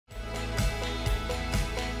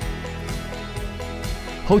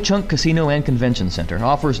Ho-Chunk Casino and Convention Center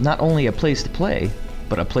offers not only a place to play,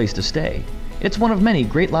 but a place to stay. It's one of many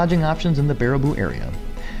great lodging options in the Baraboo area.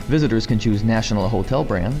 Visitors can choose national hotel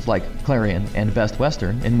brands like Clarion and Best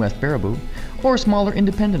Western in West Baraboo, or smaller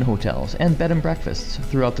independent hotels and bed and breakfasts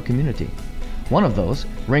throughout the community. One of those,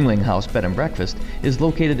 Ringling House Bed and Breakfast, is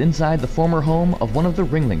located inside the former home of one of the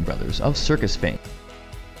Ringling brothers of circus fame.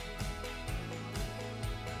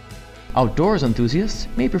 Outdoors enthusiasts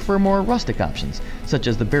may prefer more rustic options, such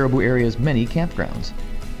as the Baraboo area's many campgrounds.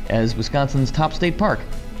 As Wisconsin's top state park,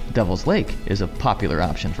 Devil's Lake is a popular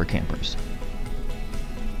option for campers.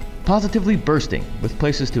 Positively bursting with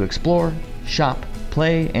places to explore, shop,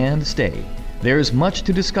 play, and stay, there's much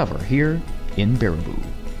to discover here in Baraboo.